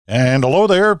And hello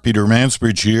there, Peter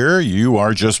Mansbridge here. You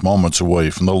are just moments away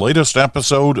from the latest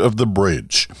episode of The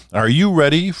Bridge. Are you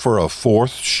ready for a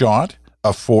fourth shot,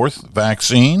 a fourth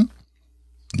vaccine?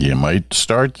 You might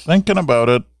start thinking about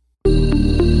it.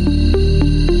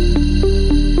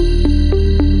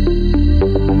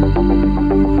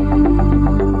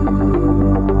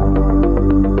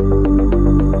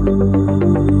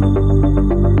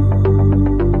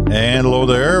 And hello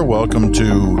there. Welcome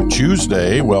to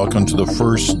Tuesday. Welcome to the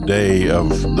first day of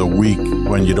the week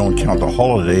when you don't count the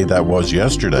holiday that was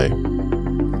yesterday.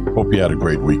 Hope you had a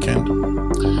great weekend.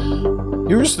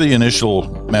 Here's the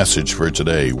initial message for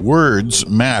today. Words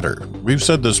matter. We've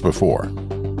said this before.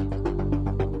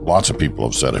 Lots of people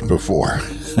have said it before.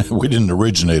 We didn't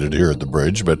originate it here at the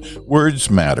Bridge, but words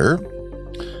matter.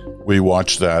 We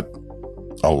watched that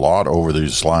a lot over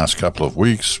these last couple of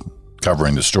weeks,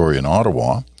 covering the story in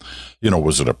Ottawa. You know,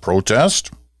 was it a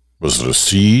protest? Was it a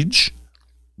siege?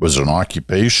 Was it an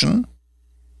occupation?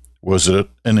 Was it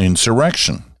an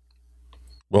insurrection?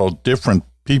 Well, different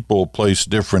people place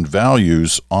different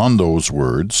values on those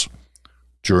words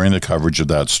during the coverage of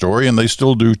that story, and they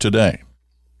still do today.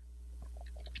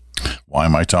 Why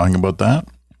am I talking about that?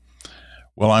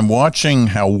 Well, I'm watching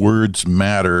how words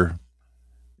matter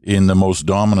in the most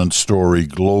dominant story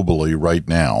globally right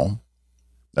now,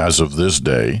 as of this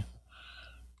day,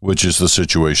 which is the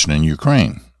situation in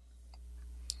Ukraine.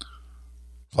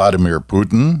 Vladimir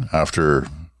Putin, after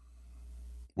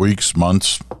weeks,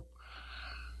 months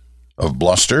of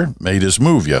bluster, made his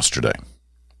move yesterday.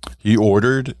 He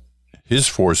ordered his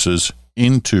forces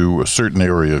into a certain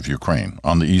area of Ukraine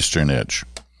on the eastern edge,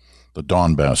 the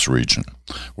Donbass region,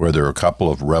 where there are a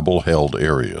couple of rebel-held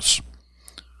areas.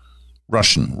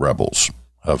 Russian rebels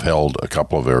have held a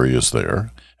couple of areas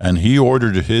there, and he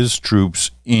ordered his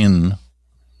troops in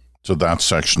to that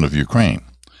section of Ukraine.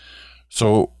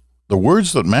 So the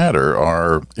words that matter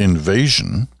are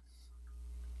invasion,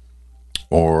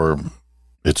 or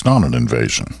it's not an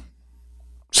invasion.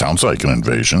 Sounds like an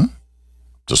invasion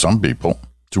to some people.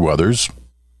 To others,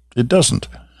 it doesn't.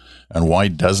 And why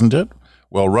doesn't it?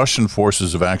 Well, Russian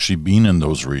forces have actually been in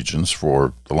those regions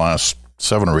for the last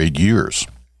 7 or 8 years.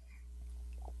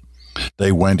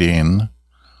 They went in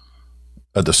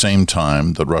at the same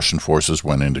time that Russian forces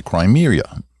went into Crimea.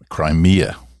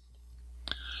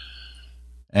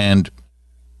 And,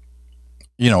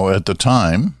 you know, at the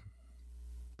time,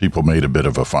 people made a bit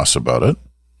of a fuss about it,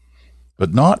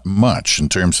 but not much in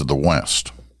terms of the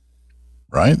West,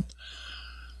 right?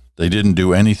 They didn't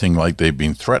do anything like they've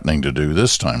been threatening to do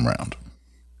this time round.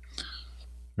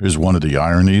 Here's one of the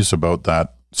ironies about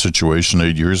that situation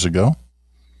 8 years ago.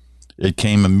 It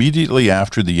came immediately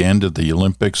after the end of the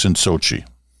Olympics in Sochi.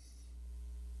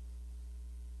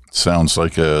 Sounds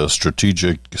like a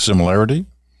strategic similarity.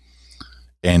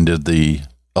 Ended the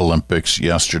Olympics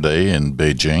yesterday in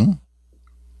Beijing,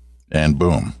 and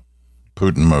boom,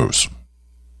 Putin moves.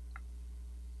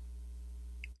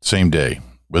 Same day,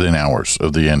 within hours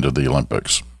of the end of the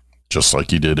Olympics, just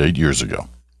like he did 8 years ago.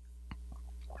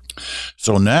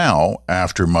 So now,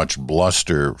 after much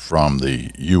bluster from the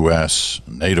U.S.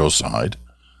 NATO side,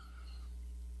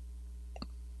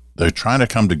 they're trying to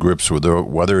come to grips with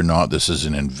whether or not this is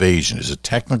an invasion. Is it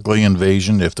technically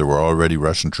invasion if there were already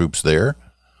Russian troops there?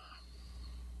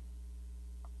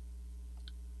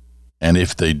 And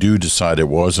if they do decide it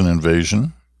was an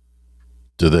invasion,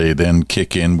 do they then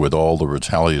kick in with all the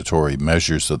retaliatory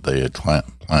measures that they had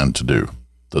planned to do,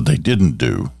 that they didn't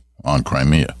do on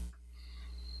Crimea?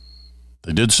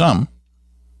 They did some,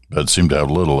 but seemed to have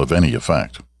little, if any,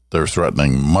 effect. They're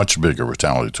threatening much bigger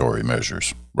retaliatory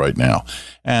measures right now.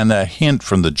 And a hint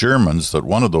from the Germans that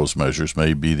one of those measures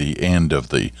may be the end of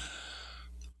the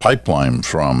pipeline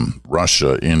from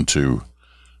Russia into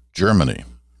Germany,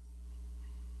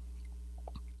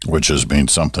 which has been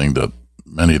something that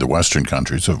many of the Western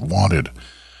countries have wanted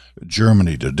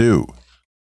Germany to do.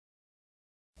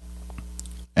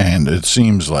 And it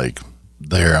seems like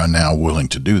they are now willing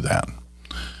to do that,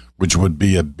 which would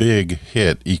be a big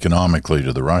hit economically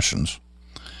to the Russians.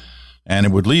 And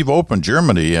it would leave open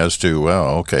Germany as to, well,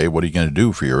 okay, what are you going to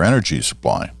do for your energy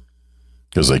supply?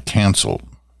 Because they canceled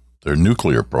their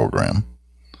nuclear program,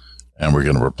 and we're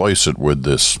going to replace it with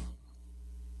this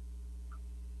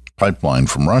pipeline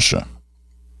from Russia.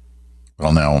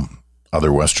 Well, now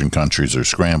other Western countries are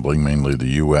scrambling, mainly the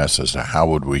U.S., as to how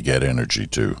would we get energy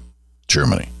to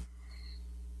Germany.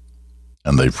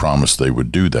 And they promised they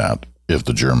would do that if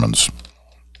the Germans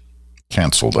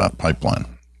cancel that pipeline.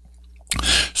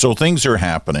 So things are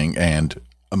happening, and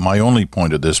my only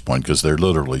point at this point, because they're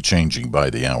literally changing by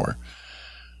the hour,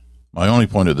 my only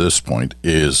point at this point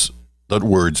is that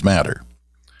words matter.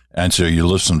 And so you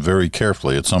listen very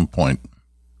carefully. At some point,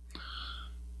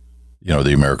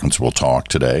 the Americans will talk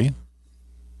today,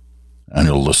 and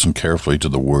you'll listen carefully to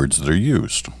the words that are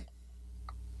used.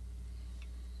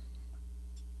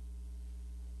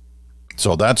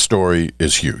 So that story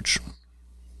is huge.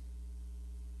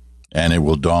 And it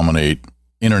will dominate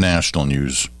international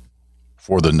news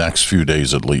for the next few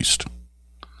days at least.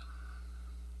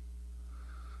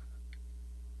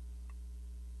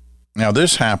 Now,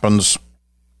 this happens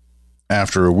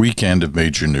after a weekend of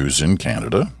major news in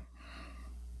Canada,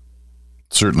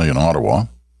 certainly in Ottawa,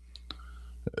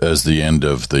 as the end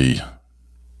of the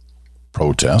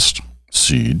protest,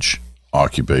 siege,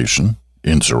 occupation,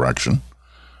 insurrection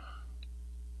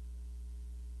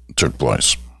took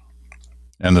place.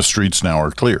 And the streets now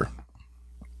are clear.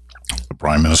 The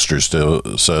Prime Minister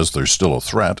still says there's still a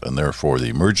threat, and therefore the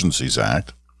Emergencies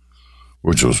Act,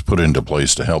 which was put into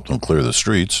place to help them clear the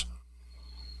streets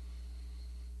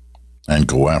and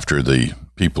go after the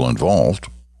people involved,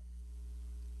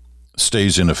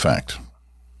 stays in effect,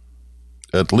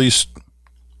 at least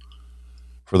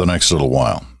for the next little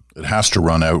while. It has to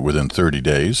run out within 30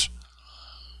 days,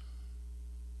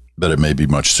 but it may be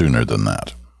much sooner than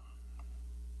that.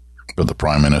 But the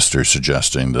Prime Minister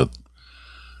suggesting that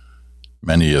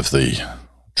many of the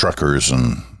truckers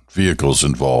and vehicles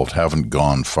involved haven't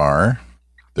gone far.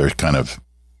 They're kind of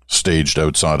staged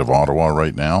outside of Ottawa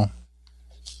right now.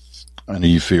 And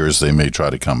he fears they may try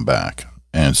to come back.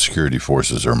 And security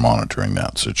forces are monitoring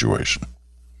that situation.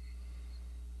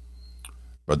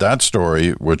 But that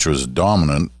story, which was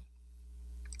dominant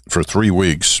for 3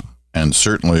 weeks, and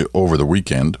certainly over the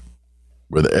weekend,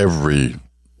 with every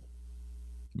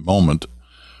moment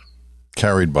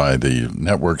carried by the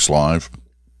networks live.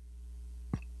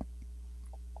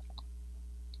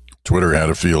 Twitter had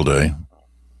a field day.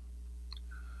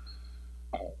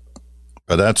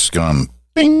 But that's gone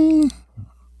bing.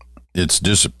 It's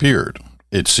disappeared,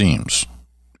 it seems,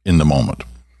 in the moment,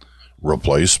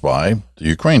 replaced by the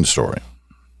Ukraine story.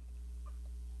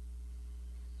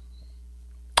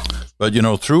 But,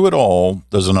 through it all,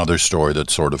 there's another story that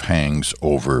sort of hangs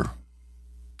over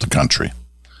the country,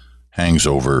 hangs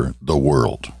over the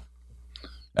world,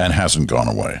 and hasn't gone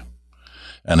away.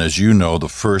 And as you know, the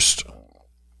first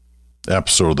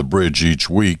episode of The Bridge each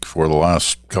week for the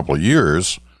last couple of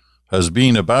years has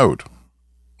been about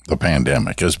the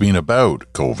pandemic, has been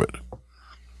about COVID.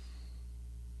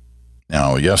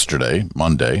 Now, yesterday,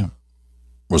 Monday,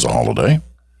 was a holiday,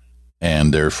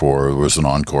 and therefore it was an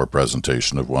encore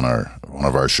presentation of one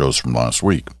of our shows from last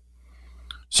week.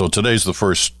 So today's the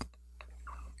first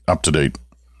up-to-date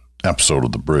episode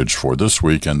of The Bridge for this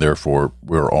week, and therefore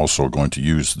we're also going to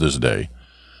use this day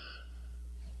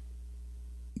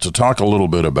to talk a little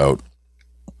bit about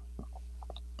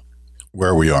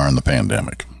where we are in the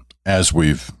pandemic, as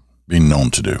we've been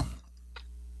known to do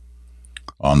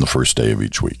on the first day of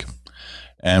each week.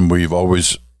 And we've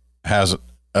always has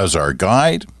as our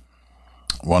guide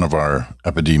one of our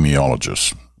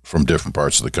epidemiologists from different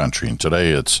parts of the country. And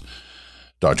today it's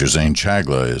Dr. Zain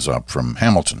Chagla is up from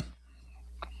Hamilton.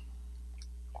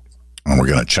 And we're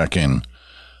going to check in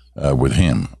with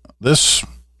him. This,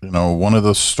 one of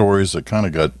the stories that kind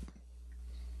of got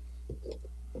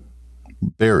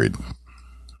buried.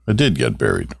 It did get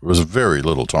buried. There was very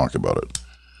little talk about it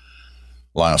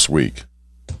last week.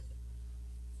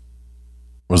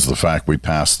 Was the fact we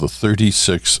passed the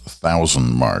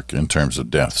 36,000 mark in terms of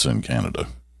deaths in Canada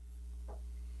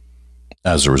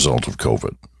as a result of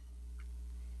COVID.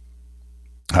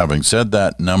 Having said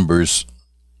that, numbers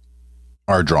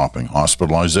are dropping.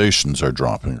 Hospitalizations are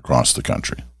dropping across the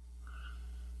country.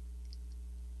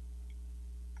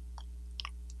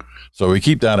 So we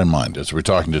keep that in mind as we're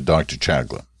talking to Dr.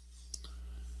 Chagla,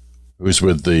 who's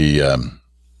with the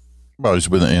he's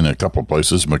in a couple of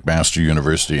places, McMaster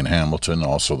University in Hamilton,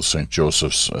 also the St.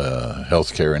 Joseph's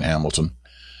Healthcare in Hamilton.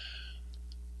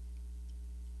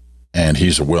 And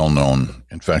he's a well-known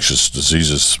infectious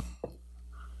diseases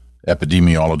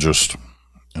epidemiologist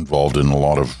involved in a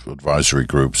lot of advisory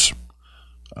groups,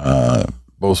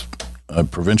 both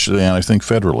provincially and I think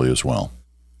federally as well.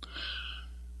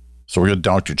 So we got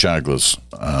Dr. Chagla's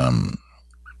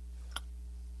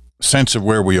sense of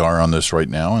where we are on this right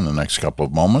now in the next couple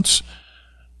of moments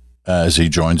as he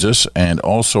joins us. And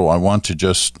also I want to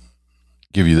just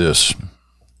give you this.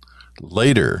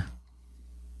 Later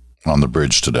on The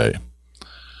Bridge today,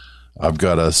 I've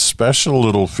got a special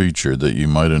little feature that you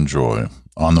might enjoy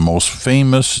on the most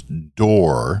famous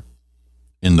door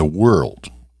in the world,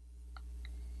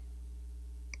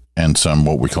 and some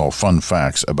what we call fun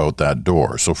facts about that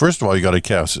door. So first of all, you've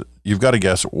got to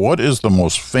guess what is the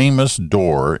most famous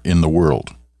door in the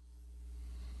world.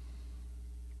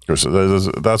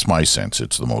 That's my sense.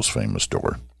 It's the most famous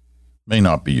door. May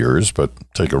not be yours, but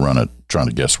take a run at trying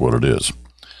to guess what it is.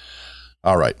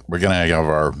 All right, we're going to have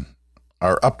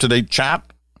our up-to-date chat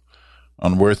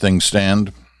on where things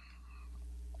stand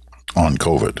on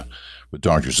COVID with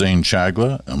Dr. Zain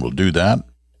Chagla, and we'll do that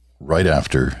right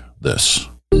after this.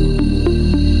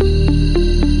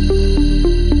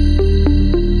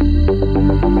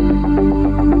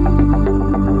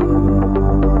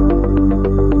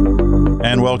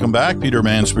 And welcome back. Peter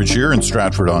Mansbridge here in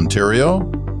Stratford, Ontario.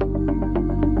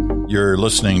 You're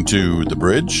listening to The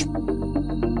Bridge,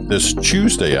 this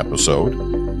Tuesday episode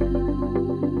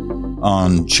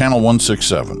on Channel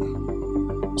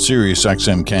 167, Sirius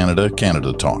XM Canada,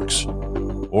 Canada Talks,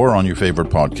 or on your favorite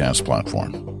podcast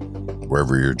platform.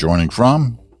 Wherever you're joining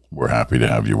from, we're happy to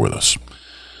have you with us.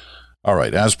 All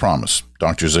right, as promised,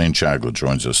 Dr. Zain Chagla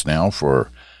joins us now for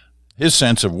his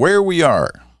sense of where we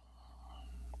are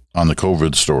on the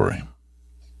COVID story.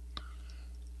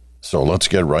 So let's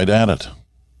get right at it.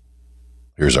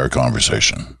 Here's our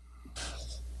conversation.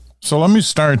 So let me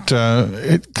start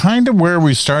kind of where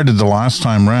we started the last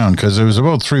time round, because it was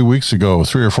about 3 or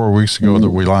 4 weeks ago that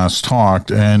we last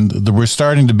talked, and we're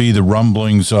starting to be the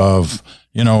rumblings of,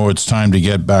 it's time to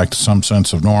get back to some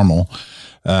sense of normal.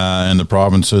 And the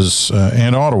provinces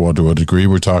and Ottawa, to a degree,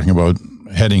 we're talking about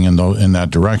heading in that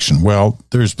direction. Well,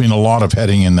 there's been a lot of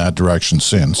heading in that direction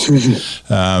since.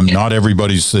 Not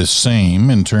everybody's the same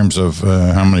in terms of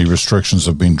how many restrictions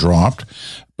have been dropped,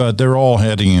 but they're all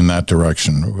heading in that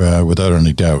direction without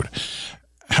any doubt.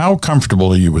 How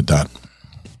comfortable are you with that?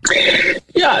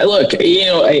 Yeah, look,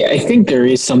 I think there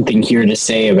is something here to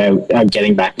say about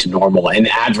getting back to normal and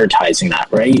advertising that,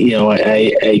 right?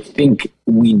 I think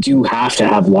we do have to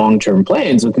have long-term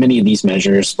plans with many of these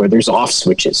measures where there's off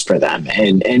switches for them,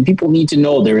 and people need to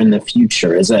know they're in the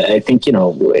future. As I think,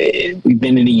 we've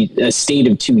been in a state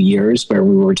of 2 years where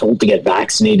we were told to get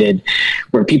vaccinated,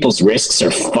 where people's risks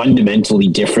are fundamentally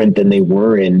different than they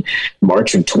were in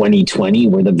March of 2020,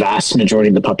 where the vast majority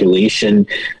of the population,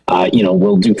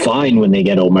 will do fine when they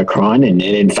get Omicron. And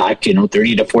in fact, 30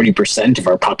 to 40% of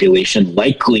our population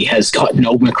likely has gotten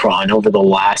Omicron over the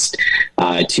last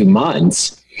 2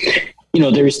 months.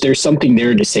 There's something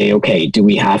there to say, okay, do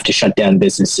we have to shut down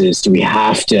businesses? Do we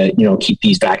have to, keep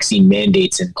these vaccine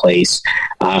mandates in place?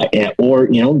 Or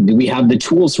do we have the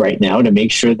tools right now to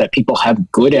make sure that people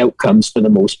have good outcomes for the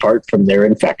most part from their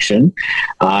infection?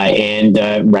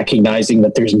 And recognizing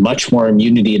that there's much more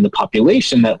immunity in the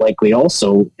population that likely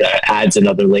also adds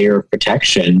another layer of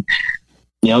protection.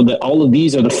 All of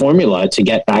these are the formula to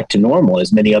get back to normal,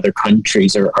 as many other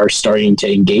countries are starting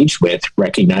to engage with,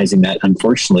 recognizing that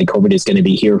unfortunately COVID is going to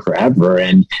be here forever.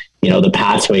 And, the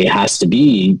pathway has to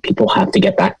be, people have to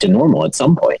get back to normal at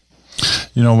some point.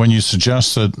 When you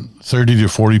suggest that 30 to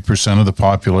 40% of the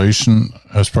population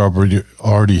has probably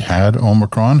already had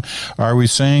Omicron, are we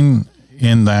saying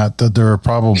in that there are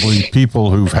probably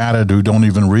people who've had it who don't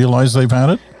even realize they've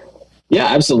had it? Yeah,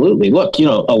 absolutely. Look, a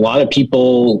lot of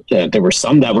people, there were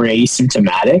some that were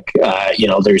asymptomatic.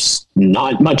 There's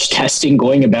not much testing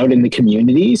going about in the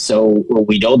community. So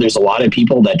we know there's a lot of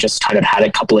people that just kind of had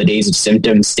a couple of days of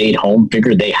symptoms, stayed home,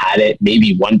 figured they had it.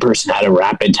 Maybe one person had a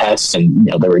rapid test and,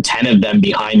 there were 10 of them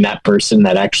behind that person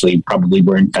that actually probably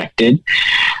were infected.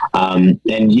 And,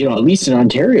 at least in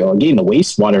Ontario, again, the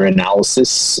wastewater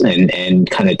analysis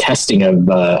and kind of testing of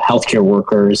healthcare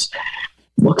workers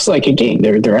looks like, again,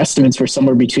 their estimates were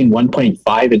somewhere between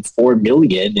 1.5 and 4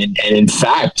 million. And in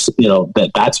fact,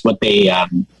 that's what they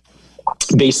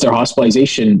based their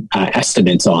hospitalization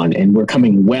estimates on. And we're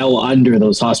coming well under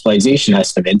those hospitalization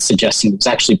estimates, suggesting there's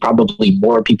actually probably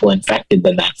more people infected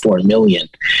than that 4 million.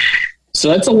 So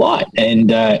that's a lot.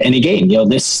 And again,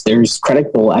 there's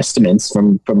credible estimates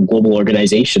from global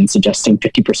organizations suggesting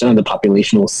 50% of the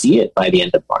population will see it by the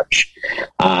end of March.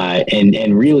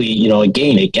 And really,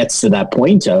 again, it gets to that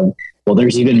point of, well,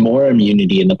 there's even more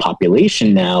immunity in the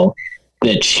population now.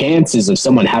 The chances of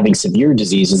someone having severe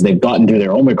disease as they've gotten through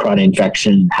their Omicron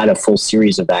infection, had a full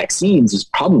series of vaccines, is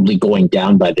probably going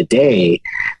down by the day.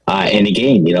 And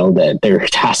again, that there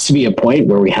has to be a point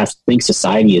where we have to think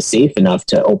society is safe enough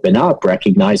to open up,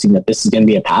 recognizing that this is going to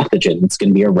be a pathogen that's going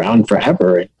to be around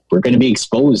forever. And we're going to be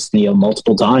exposed,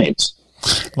 multiple times.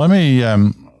 Let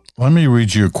me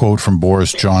read you a quote from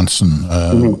Boris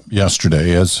Johnson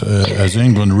yesterday. As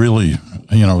England really,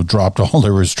 dropped all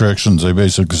their restrictions, they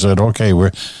basically said, "Okay,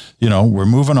 we're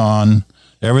moving on.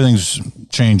 Everything's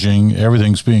changing.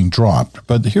 Everything's being dropped."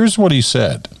 But here's what he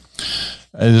said.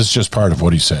 This is just part of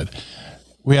what he said.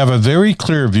 "We have a very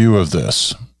clear view of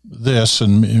this,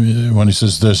 and when he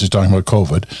says this, he's talking about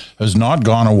COVID, has not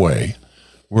gone away.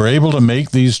 We're able to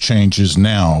make these changes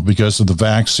now because of the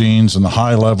vaccines and the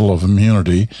high level of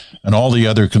immunity and all the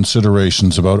other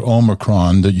considerations about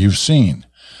Omicron that you've seen.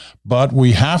 But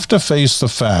we have to face the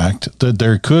fact that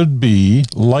there could be,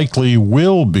 likely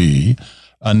will be,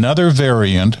 another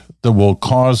variant that will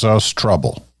cause us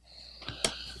trouble.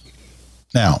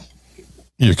 Now,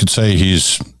 you could say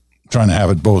he's trying to have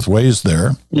it both ways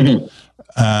there.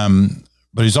 Mm-hmm.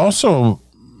 But he's also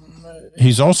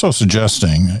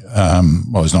suggesting,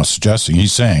 he's not suggesting,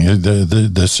 he's saying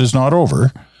this is not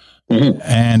over. Mm-hmm.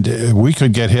 And we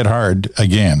could get hit hard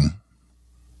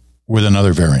with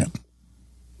another variant.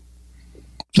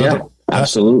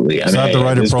 Absolutely. Is that the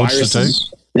right approach to take?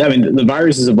 I mean, the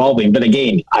virus is evolving, but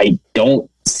again, I don't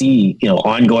see,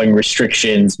 ongoing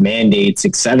restrictions, mandates,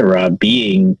 et cetera,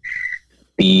 being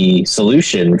the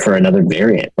solution for another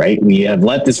variant, right? We have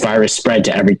let this virus spread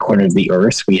to every corner of the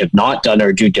earth. We have not done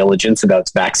our due diligence about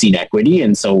vaccine equity.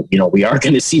 And so, we are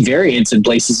going to see variants in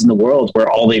places in the world where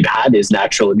all they've had is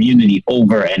natural immunity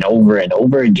over and over and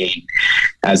over again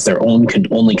as their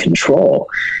only control.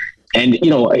 And,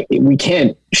 we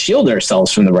can't shield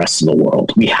ourselves from the rest of the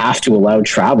world. We have to allow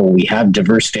travel. We have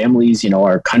diverse families.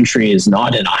 Our country is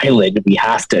not an island. We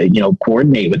have to,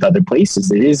 coordinate with other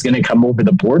places. It is going to come over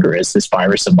the border as this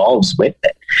virus evolves with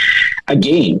it.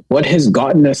 Again, what has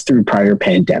gotten us through prior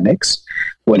pandemics,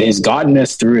 what has gotten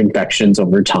us through infections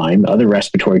over time, other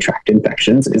respiratory tract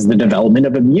infections, is the development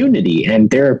of immunity and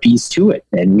therapies to it.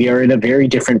 And we are in a very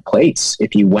different place.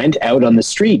 If you went out on the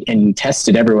street and you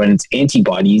tested everyone's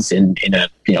antibodies in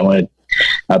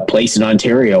a place in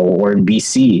Ontario or in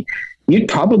BC, you'd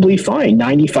probably find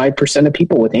 95% of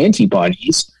people with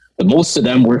antibodies. But most of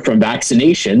them were from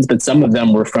vaccinations, but some of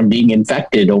them were from being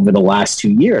infected over the last 2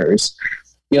 years.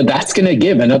 That's going to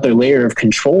give another layer of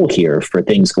control here for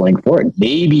things going forward.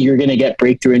 Maybe you're going to get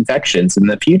breakthrough infections in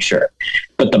the future,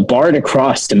 but the bar to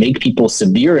cross to make people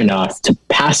severe enough to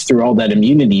pass through all that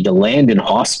immunity to land in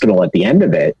hospital at the end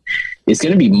of it is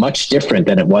going to be much different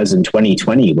than it was in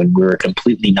 2020 when we were a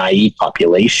completely naive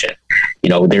population.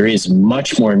 There is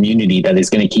much more immunity that is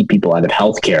going to keep people out of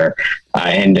healthcare.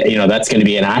 And that's going to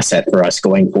be an asset for us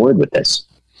going forward with this.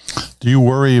 Do you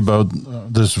worry about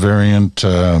this variant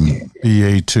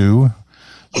BA2?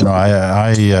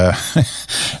 I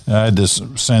had this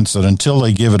sense that until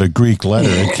they give it a Greek letter,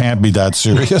 it can't be that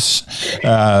serious.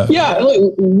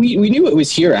 We knew it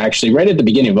was here actually right at the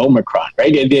beginning of Omicron,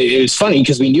 right? It was funny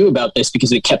because we knew about this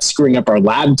because it kept screwing up our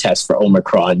lab test for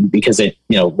Omicron because it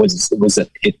was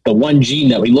the one gene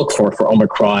that we look for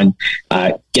Omicron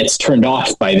gets turned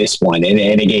off by this one.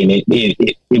 And again,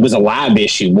 it was a lab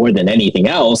issue more than anything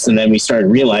else. And then we started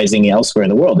realizing elsewhere in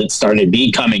the world, it started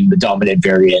becoming the dominant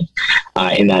variant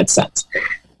in that sense.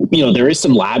 There is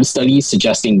some lab studies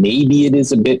suggesting maybe it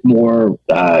is a bit more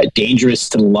dangerous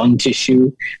to the lung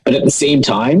tissue. But at the same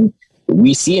time,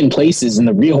 we see in places in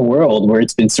the real world where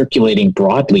it's been circulating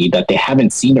broadly that they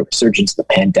haven't seen a resurgence of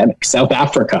the pandemic. South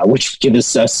Africa, which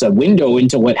gives us a window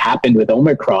into what happened with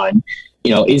Omicron,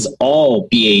 is all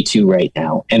BA2 right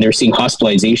now. And they're seeing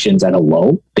hospitalizations at a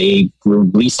low. They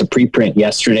released a preprint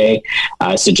yesterday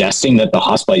suggesting that the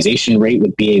hospitalization rate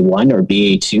with BA1 or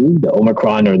BA2, the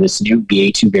Omicron or this new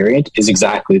BA2 variant, is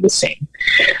exactly the same.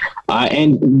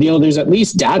 And there's at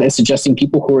least data suggesting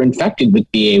people who are infected with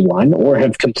BA1 or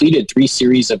have completed 3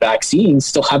 series of vaccines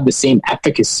still have the same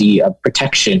efficacy of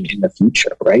protection in the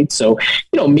future, right? So,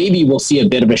 maybe we'll see a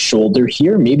bit of a shoulder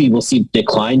here. Maybe we'll see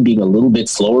decline being a little bit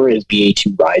slower as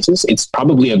BA2 rises. It's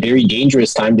probably a very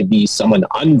dangerous time to be someone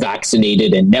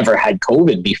unvaccinated and never had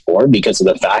COVID before because of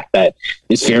the fact that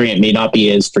this variant may not be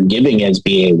as forgiving as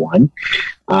BA1.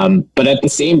 But at the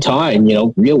same time,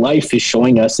 real life is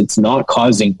showing us it's not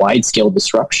causing wide-scale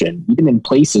disruption, even in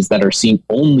places that are seeing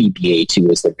only BA2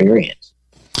 as their variant.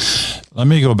 Let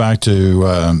me go back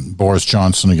to Boris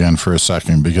Johnson again for a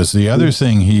second, because the other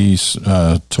thing he's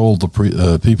told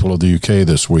the people of the UK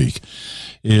this week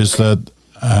is that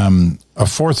a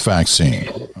fourth vaccine,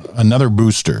 another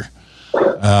booster,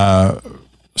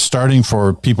 starting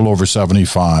for people over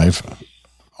 75,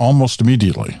 almost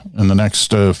immediately in the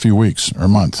next few weeks or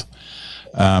month.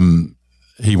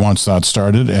 He wants that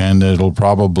started, and it'll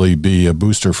probably be a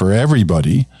booster for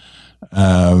everybody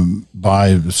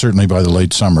certainly by the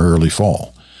late summer, early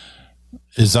fall.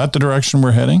 Is that the direction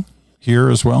we're heading here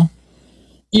as well?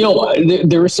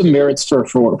 There are some merits for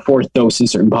fourth dose in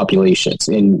certain populations.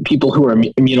 In people who are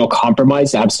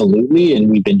immunocompromised, absolutely, and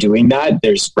we've been doing that.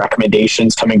 There's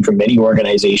recommendations coming from many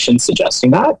organizations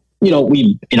suggesting that.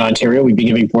 In Ontario, we've been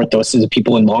giving fourth doses of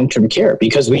people in long-term care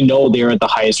because we know they're at the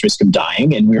highest risk of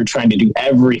dying, and we're trying to do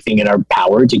everything in our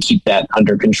power to keep that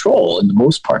under control in the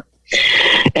most part.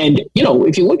 And,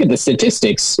 if you look at the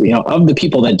statistics, of the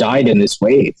people that died in this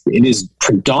wave, it is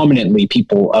predominantly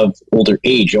people of older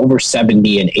age, over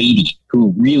 70 and 80,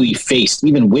 who really faced,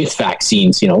 even with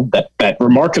vaccines, that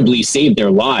remarkably saved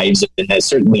their lives. And that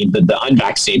certainly the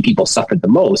unvaccinated people suffered the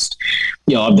most.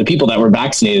 Of the people that were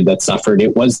vaccinated that suffered,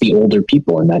 it was the older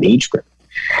people in that age group.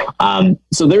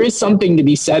 So there is something to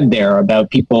be said there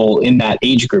about people in that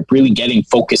age group really getting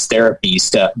focused therapies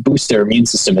to boost their immune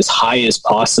system as high as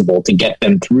possible to get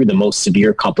them through the most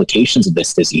severe complications of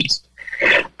this disease.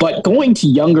 But going to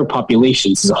younger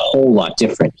populations is a whole lot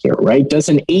different here, right? Does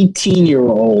an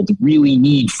 18-year-old really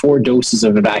need 4 doses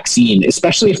of a vaccine,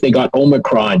 especially if they got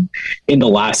Omicron in the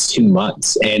last 2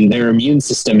 months and their immune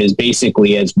system is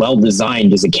basically as well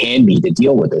designed as it can be to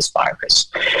deal with this virus?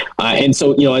 And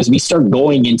so, as we start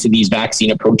going into these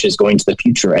vaccine approaches going to the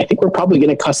future, I think we're probably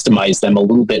going to customize them a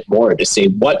little bit more to say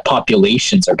what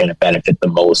populations are going to benefit the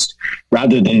most,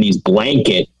 rather than these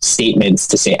blanket statements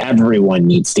to say everyone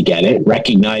needs to get it,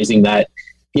 recognizing that,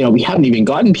 we haven't even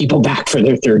gotten people back for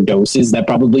their 3rd doses that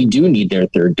probably do need their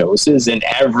 3rd doses. And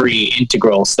every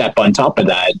integral step on top of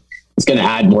that is going to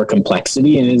add more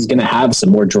complexity and is going to have some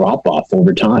more drop off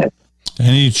over time.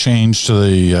 Any change to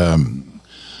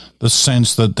the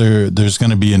sense that there's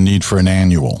going to be a need for an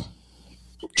annual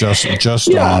just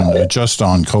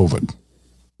on COVID?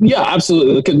 Yeah,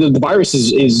 absolutely. The virus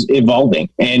is evolving,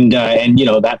 and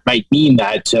that might mean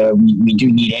that we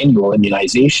do need annual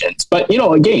immunizations. But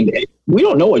again, we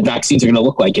don't know what vaccines are going to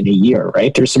look like in a year,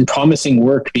 right? There's some promising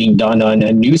work being done on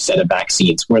a new set of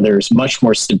vaccines where there's much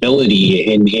more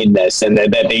stability in this, and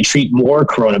that they treat more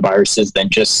coronaviruses than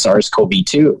just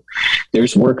SARS-CoV-2.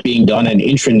 There's work being done on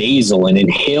intranasal and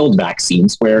inhaled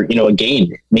vaccines where,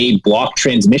 again, may block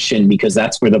transmission because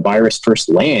that's where the virus first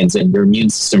lands and your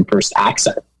immune system first acts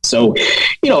it. So,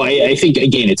 I think,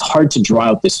 again, it's hard to draw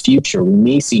out this future. We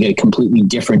may see a completely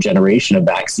different generation of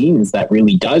vaccines that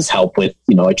really does help with,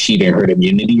 achieving herd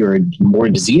immunity or more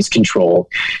disease control.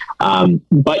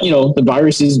 But, the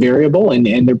virus is variable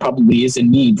and there probably is a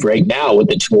need right now with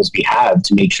the tools we have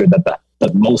to make sure that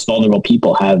the most vulnerable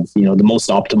people have, the most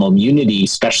optimal immunity,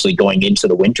 especially going into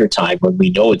the winter time when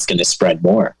we know it's going to spread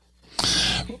more.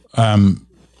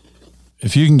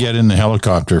 If you can get in the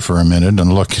helicopter for a minute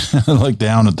and look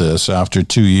down at this after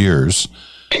 2 years,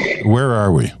 where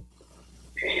are we?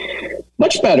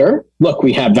 Much better. Look,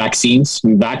 we have vaccines.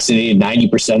 We vaccinated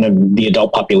 90% of the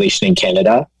adult population in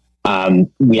Canada.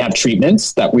 We have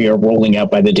treatments that we are rolling out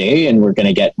by the day, and we're going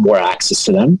to get more access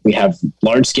to them. We have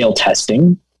large-scale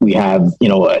testing. We have,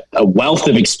 a wealth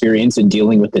of experience in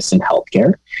dealing with this in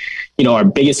healthcare. Our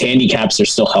biggest handicaps are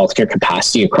still healthcare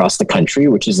capacity across the country,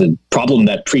 which is a problem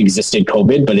that pre-existed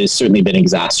COVID, but has certainly been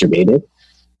exacerbated.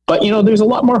 But, there's a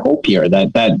lot more hope here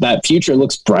that future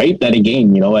looks bright, that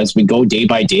again, as we go day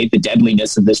by day, the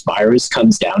deadliness of this virus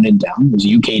comes down and down. There's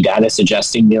UK data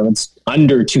suggesting, it's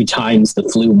under 2 times the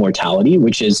flu mortality,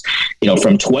 which is,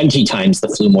 from 20 times the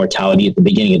flu mortality at the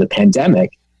beginning of the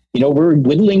pandemic. We're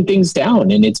whittling things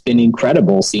down, and it's been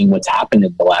incredible seeing what's happened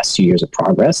in the last 2 years of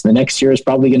progress. The next year is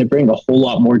probably going to bring a whole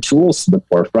lot more tools to the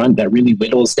forefront that really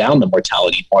whittles down the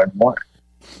mortality more and more.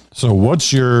 So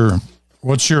what's your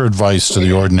advice to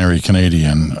the ordinary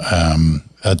Canadian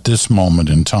at this moment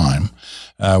in time,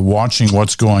 watching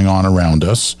what's going on around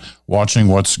us, watching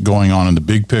what's going on in the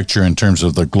big picture in terms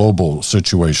of the global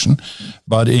situation,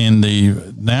 but in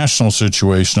the national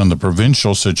situation and the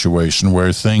provincial situation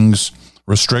where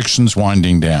restrictions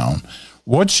winding down?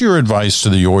 What's your advice to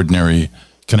the ordinary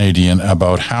Canadian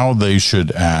about how they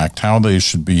should act, how they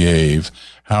should behave,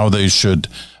 how they should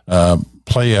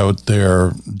play out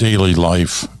their daily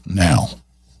life now?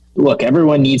 Look,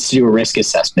 everyone needs to do a risk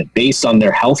assessment based on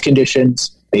their health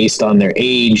conditions, based on their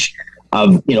age,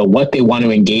 of what they want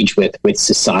to engage with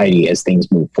society as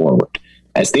things move forward.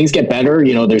 As things get better,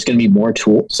 there's going to be more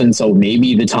tools. And so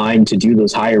maybe the time to do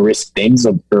those higher risk things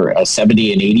for a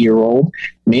 70 and 80-year-old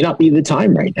may not be the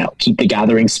time right now. Keep the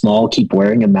gathering small, keep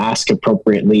wearing a mask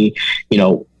appropriately,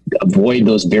 avoid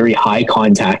those very high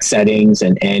contact settings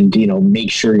and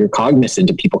make sure you're cognizant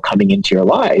of people coming into your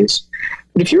lives.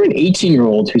 But if you're an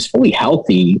 18-year-old who's fully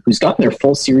healthy, who's gotten their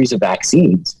full series of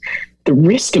vaccines, the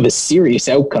risk of a serious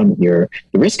outcome here,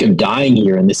 the risk of dying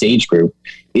here in this age group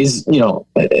is,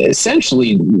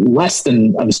 essentially less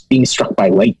than being struck by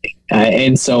lightning.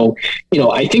 And so,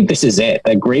 I think this is it.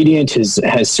 The gradient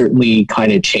has certainly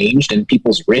kind of changed, and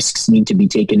people's risks need to be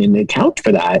taken into account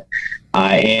for that.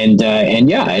 And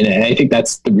I think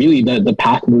that's really the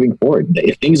path moving forward.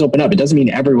 If things open up, it doesn't mean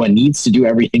everyone needs to do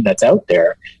everything that's out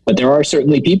there, but there are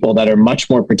certainly people that are much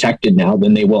more protected now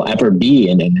than they will ever be.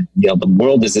 And the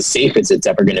world is as safe as it's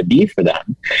ever going to be for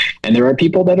them. And there are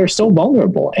people that are still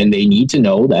vulnerable, and they need to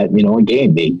know that,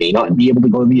 again, they may not be able to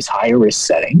go to these higher risk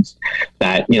settings,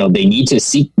 that, they need to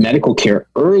seek medical care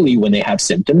early when they have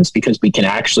symptoms, because we can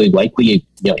actually likely,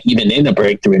 even in a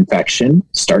breakthrough infection,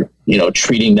 start,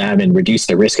 treating them and reduce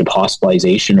the risk of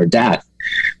hospitalization or death.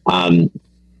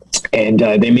 And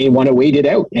they may want to wait it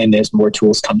out. And as more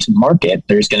tools come to the market,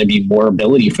 there's going to be more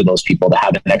ability for those people to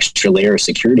have an extra layer of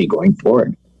security going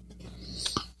forward.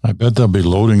 I bet they'll be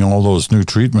loading all those new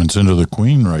treatments into the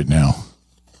Queen right now.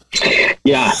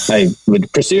 Yeah, I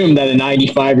would presume that a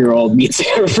 95-year-old meets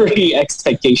every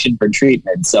expectation for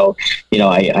treatment. So,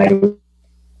 I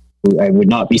would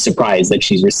not be surprised that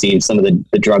she's received some of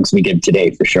the drugs we give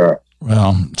today, for sure.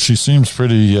 Well, she seems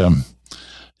pretty,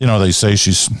 they say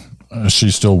she's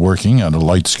still working on a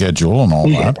light schedule and all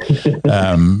that.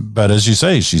 But as you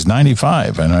say, she's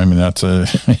 95. And I mean, that's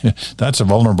a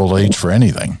vulnerable age for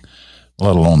anything,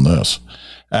 let alone this.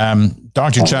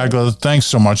 Dr. Chagla, thanks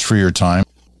so much for your time.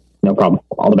 No problem.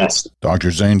 All the best.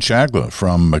 Dr. Zain Chagla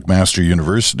from McMaster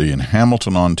University in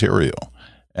Hamilton, Ontario,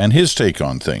 and his take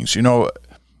on things.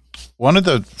 One of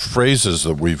the phrases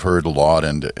that we've heard a lot,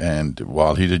 and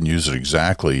while he didn't use it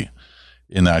exactly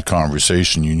in that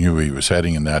conversation, you knew he was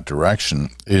heading in that direction,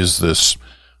 is this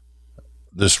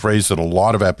phrase that a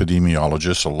lot of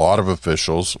epidemiologists, a lot of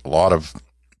officials, a lot of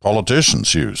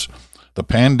politicians use. The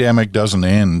pandemic doesn't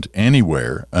end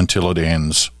anywhere until it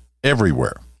ends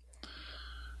everywhere.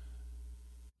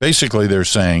 Basically, they're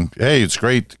saying, hey, it's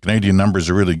great, the Canadian numbers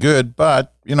are really good,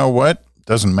 but you know what? It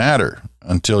doesn't matter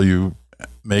until you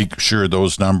make sure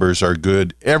those numbers are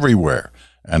good everywhere.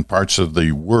 And parts of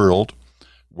the world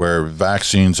where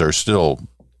vaccines are still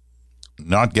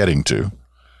not getting to,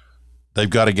 they've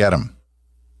got to get them,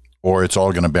 or it's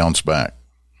all going to bounce back.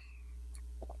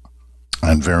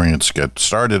 And variants get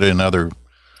started in other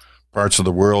parts of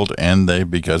the world, and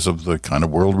because of the kind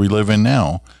of world we live in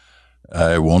now,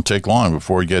 it won't take long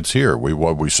before it gets here.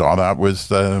 We saw that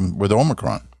with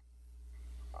Omicron.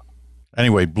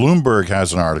 Anyway, Bloomberg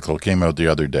has an article came out the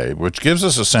other day, which gives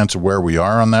us a sense of where we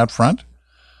are on that front.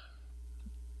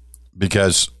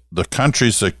 Because the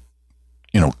countries that,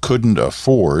 couldn't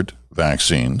afford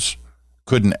vaccines,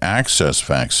 couldn't access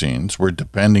vaccines, were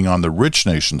depending on the rich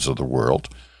nations of the world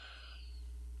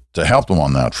to help them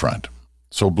on that front.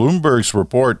 So Bloomberg's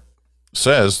report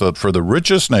says that for the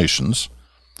richest nations,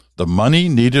 the money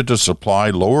needed to supply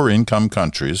lower income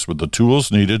countries with the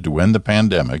tools needed to end the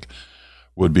pandemic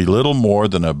would be little more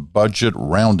than a budget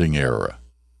rounding error,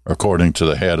 according to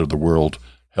the head of the World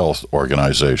Health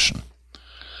Organization.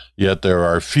 Yet there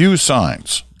are few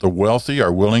signs the wealthy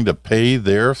are willing to pay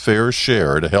their fair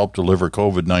share to help deliver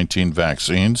COVID-19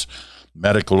 vaccines,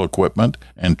 medical equipment,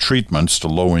 and treatments to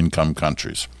low-income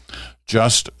countries.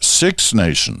 Just 6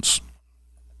 nations,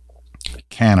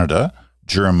 Canada,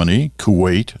 Germany,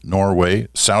 Kuwait, Norway,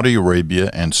 Saudi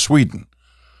Arabia, and Sweden.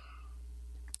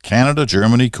 Canada,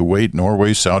 Germany, Kuwait,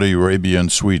 Norway, Saudi Arabia,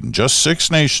 and Sweden. Just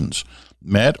 6 nations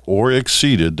met or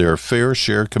exceeded their fair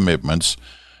share commitments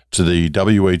to the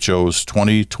WHO's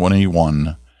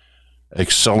 2021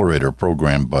 Accelerator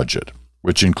Program budget,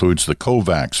 which includes the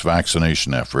COVAX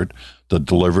vaccination effort that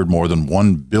delivered more than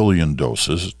 1 billion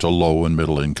doses to low and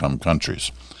middle income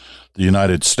countries. The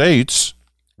United States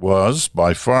was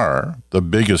by far the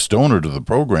biggest donor to the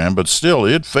program, but still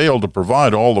it failed to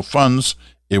provide all the funds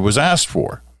it was asked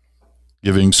for,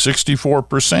 giving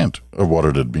 64% of what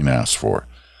it had been asked for.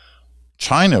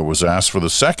 China was asked for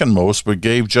the second most, but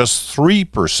gave just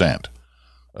 3%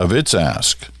 of its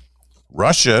ask.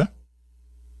 Russia,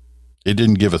 it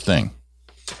didn't give a thing.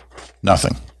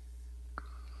 Nothing.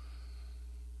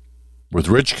 With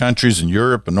rich countries in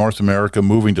Europe and North America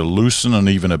moving to loosen and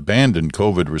even abandon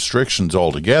COVID restrictions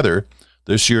altogether,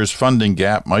 this year's funding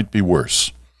gap might be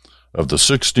worse. Of the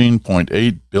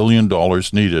 $16.8 billion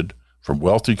needed from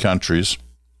wealthy countries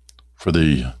for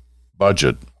the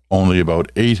budget, only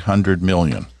about $800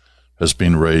 million has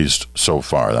been raised so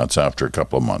far. That's after a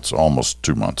couple of months, almost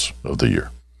 2 months of the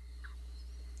year.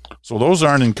 So those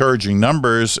aren't encouraging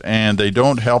numbers, and they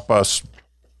don't help us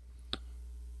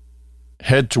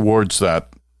head towards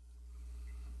that,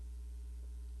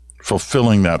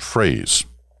 fulfilling that phrase.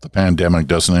 The pandemic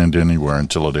doesn't end anywhere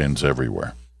until it ends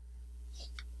everywhere.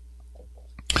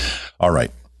 All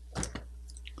right.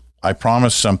 I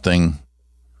promised something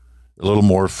a little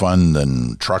more fun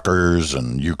than truckers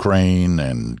and Ukraine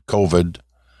and COVID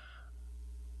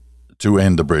to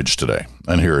end the bridge today.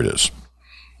 And here it is.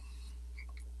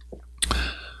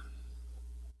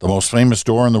 The most famous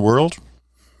door in the world?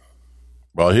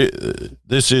 Well,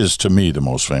 this is, to me, the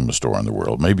most famous door in the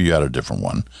world. Maybe you had a different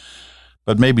one,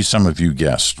 but maybe some of you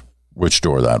guessed which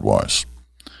door that was.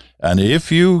 And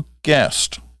if you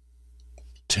guessed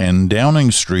 10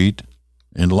 Downing Street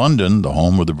in London, the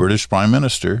home of the British Prime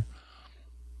Minister,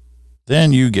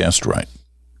 then you guessed right.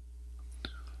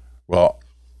 Well,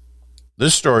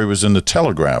 this story was in the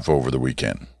Telegraph over the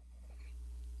weekend.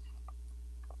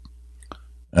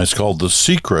 And it's called The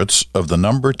Secrets of the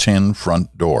Number 10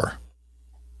 Front Door.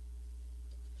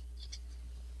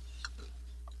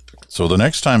 So the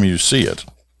next time you see it,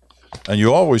 and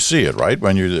you always see it, right,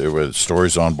 when you with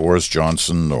stories on Boris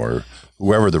Johnson or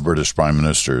whoever the British Prime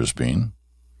Minister has been,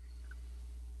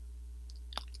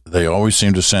 they always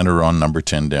seem to center on number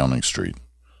 10 Downing Street.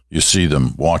 You see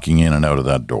them walking in and out of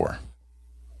that door.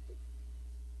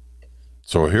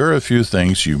 So here are a few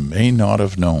things you may not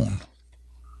have known.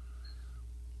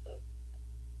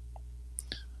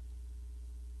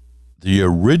 The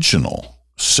original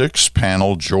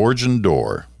 6-panel Georgian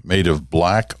door made of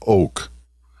black oak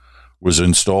was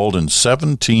installed in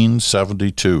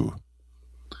 1772,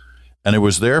 and it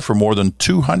was there for more than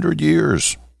 200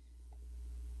 years.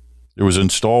 It was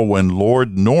installed when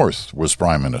Lord North was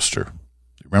Prime Minister.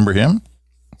 Remember him?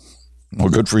 Well,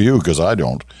 good for you, because I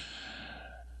don't.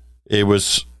 It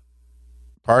was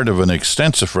part of an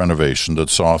extensive renovation that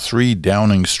saw 3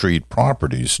 Downing Street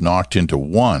properties knocked into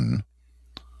one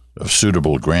of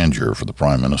suitable grandeur for the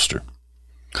Prime Minister.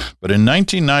 But in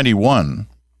 1991,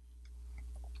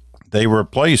 they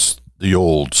replaced the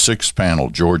old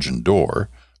 6-panel Georgian door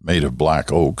made of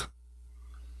black oak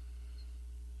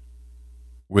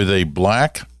with a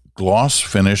black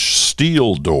gloss-finished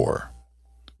steel door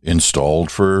installed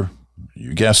for,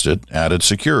 you guessed it, added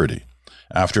security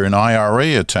after an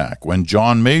IRA attack when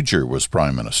John Major was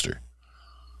Prime Minister.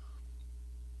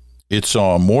 It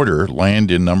saw a mortar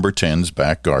land in number 10's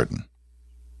back garden.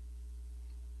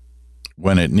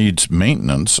 When it needs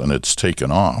maintenance and it's taken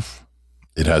off,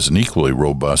 it has an equally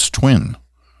robust twin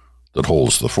that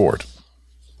holds the fort.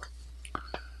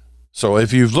 So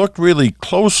if you've looked really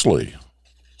closely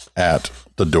at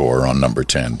the door on number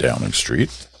 10 Downing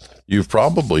Street, you've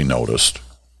probably noticed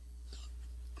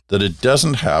that it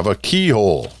doesn't have a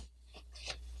keyhole.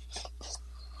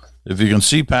 If you can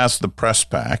see past the press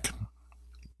pack,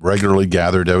 regularly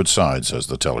gathered outside, says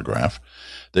the Telegraph,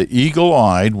 the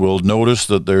eagle-eyed will notice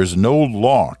that there's no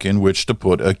lock in which to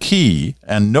put a key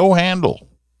and no handle.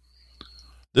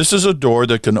 This is a door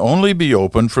that can only be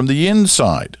opened from the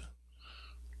inside,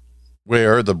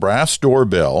 where the brass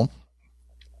doorbell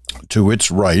to its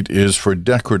right is for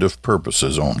decorative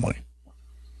purposes only.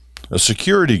 A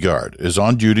security guard is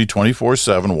on duty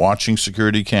 24/7 watching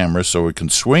security cameras so it can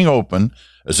swing open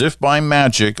as if by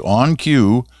magic on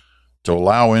cue to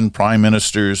allow in prime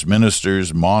ministers,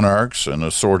 ministers, monarchs, and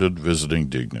assorted visiting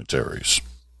dignitaries.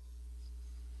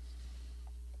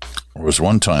 There was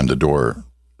one time the door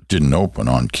didn't open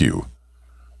on cue,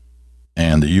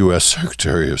 and the U.S.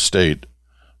 Secretary of State,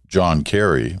 John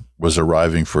Kerry, was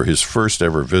arriving for his first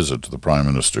ever visit to the prime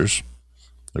ministers.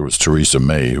 There was Theresa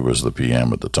May, who was the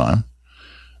PM at the time.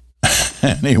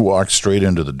 And he walked straight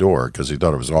into the door because he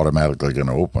thought it was automatically going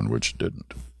to open, which it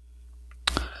didn't.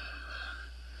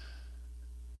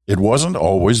 It wasn't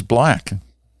always black.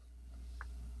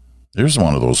 Here's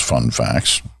one of those fun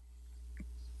facts.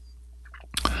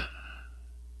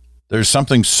 There's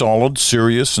something solid,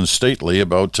 serious, and stately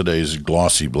about today's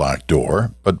glossy black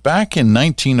door, but back in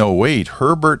 1908,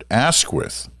 Herbert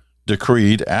Asquith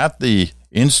decreed, at the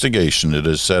instigation, it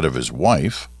is said, of his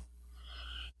wife,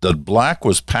 that black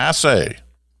was passé.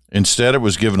 Instead, it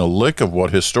was given a lick of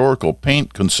what historical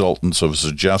paint consultants have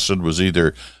suggested was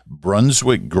either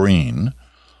Brunswick green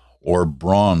or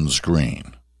bronze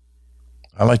green.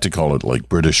 I like to call it like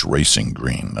British racing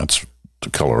green. That's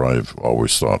the color I've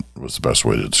always thought was the best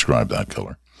way to describe that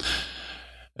color.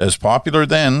 As popular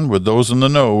then with those in the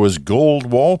know as gold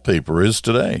wallpaper is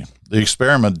today. The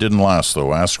experiment didn't last,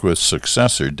 though. Asquith's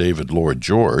successor, David Lloyd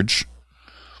George,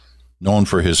 known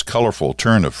for his colorful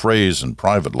turn of phrase in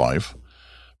private life,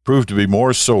 proved to be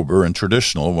more sober and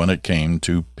traditional when it came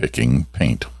to picking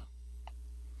paint.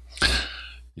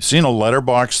 You seen a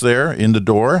letterbox there in the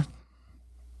door?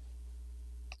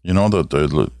 You know, that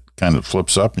the kind of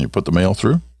flips up and you put the mail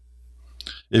through?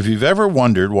 If you've ever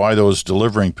wondered why those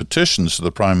delivering petitions to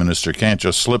the Prime Minister can't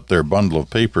just slip their bundle of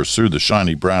papers through the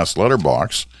shiny brass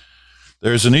letterbox,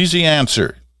 there's an easy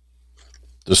answer.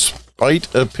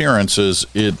 Despite appearances,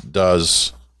 it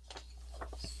is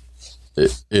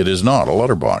not a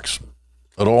letterbox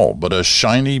at all, but a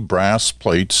shiny brass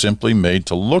plate simply made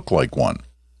to look like one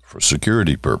for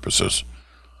security purposes.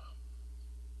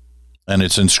 And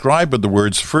it's inscribed with the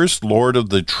words First Lord of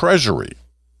the Treasury.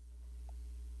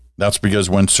 That's because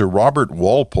when Sir Robert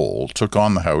Walpole took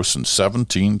on the house in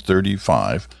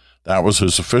 1735, that was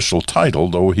his official title,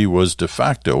 though he was de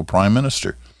facto prime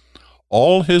minister.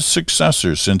 All his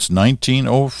successors since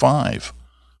 1905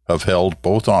 have held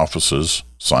both offices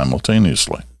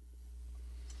simultaneously.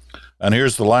 And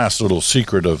here's the last little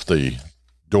secret of the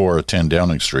door at 10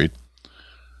 Downing Street.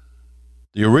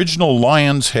 The original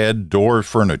Lion's Head door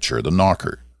furniture, the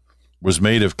knocker, was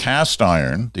made of cast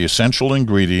iron, the essential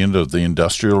ingredient of the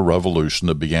Industrial Revolution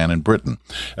that began in Britain.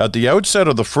 At the outset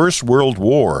of the First World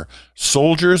War,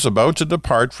 soldiers about to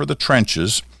depart for the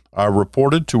trenches are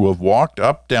reported to have walked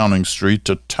up Downing Street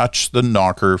to touch the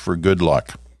knocker for good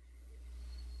luck.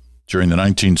 During the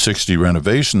 1960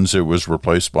 renovations, it was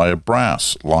replaced by a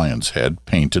brass lion's head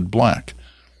painted black.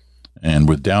 And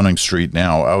with Downing Street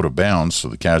now out of bounds to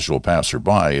the casual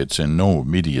passerby, it's in no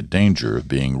immediate danger of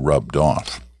being rubbed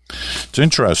off. It's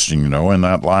interesting, in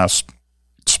that last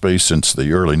space since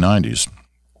the early 90s,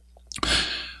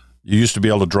 you used to be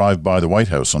able to drive by the White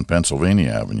House on Pennsylvania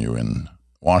Avenue in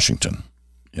Washington.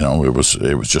 It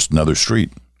was just another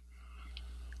street.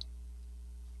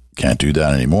 Can't do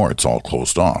that anymore. It's all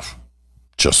closed off.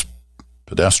 Just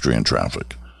pedestrian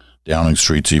traffic. Downing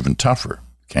Street's even tougher.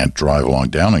 Can't drive along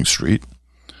Downing Street.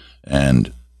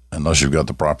 And unless you've got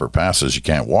the proper passes, you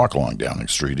can't walk along Downing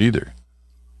Street either.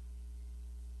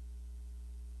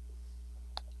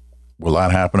 Will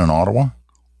that happen in Ottawa?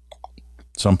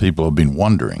 Some people have been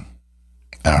wondering,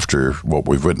 after what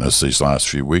we've witnessed these last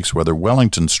few weeks, whether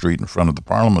Wellington Street in front of the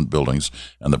Parliament buildings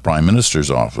and the Prime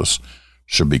Minister's office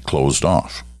should be closed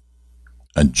off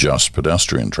and just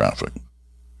pedestrian traffic.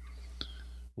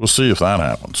 We'll see if that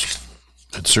happens.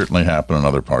 It certainly happened in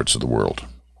other parts of the world.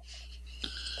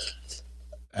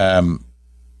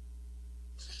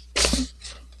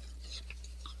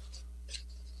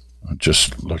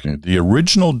 Just looking at the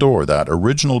original door, that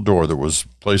was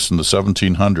placed in the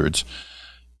 1700s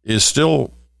is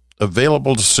still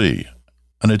available to see,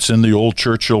 and it's in the old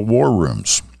Churchill War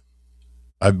Rooms.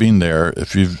 I've been there.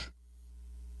 If you've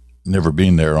never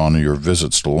been there on your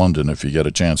visits to London, if you get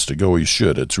a chance to go, you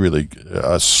should. It's really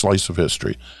a slice of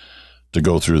history to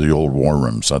go through the old war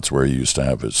rooms. That's where he used to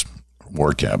have his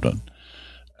war cabinet.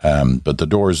 But the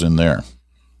door's in there,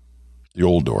 the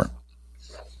old door.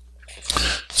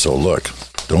 So look,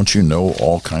 don't you know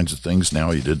all kinds of things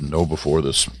now you didn't know before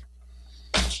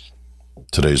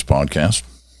today's broadcast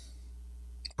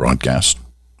on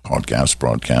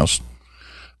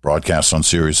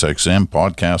Sirius XM,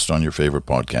 podcast on your favorite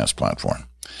podcast platform.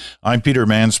 I'm Peter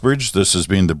Mansbridge. This has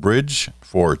been The Bridge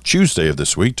for Tuesday of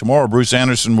this week. Tomorrow, Bruce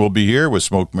Anderson will be here with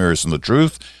Smoke, Mirrors, and the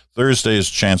Truth. Thursday is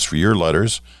a chance for your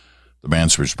letters. The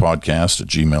Mansbridge Podcast at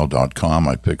gmail.com.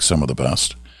 I pick some of the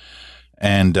best.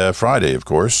 And Friday, of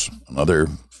course, another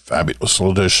fabulous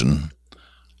edition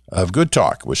of Good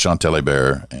Talk with Chantal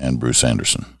Hébert and Bruce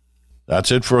Anderson.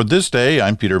 That's it for this day.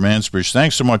 I'm Peter Mansbridge.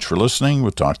 Thanks so much for listening.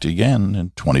 We'll talk to you again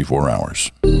in 24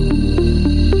 hours.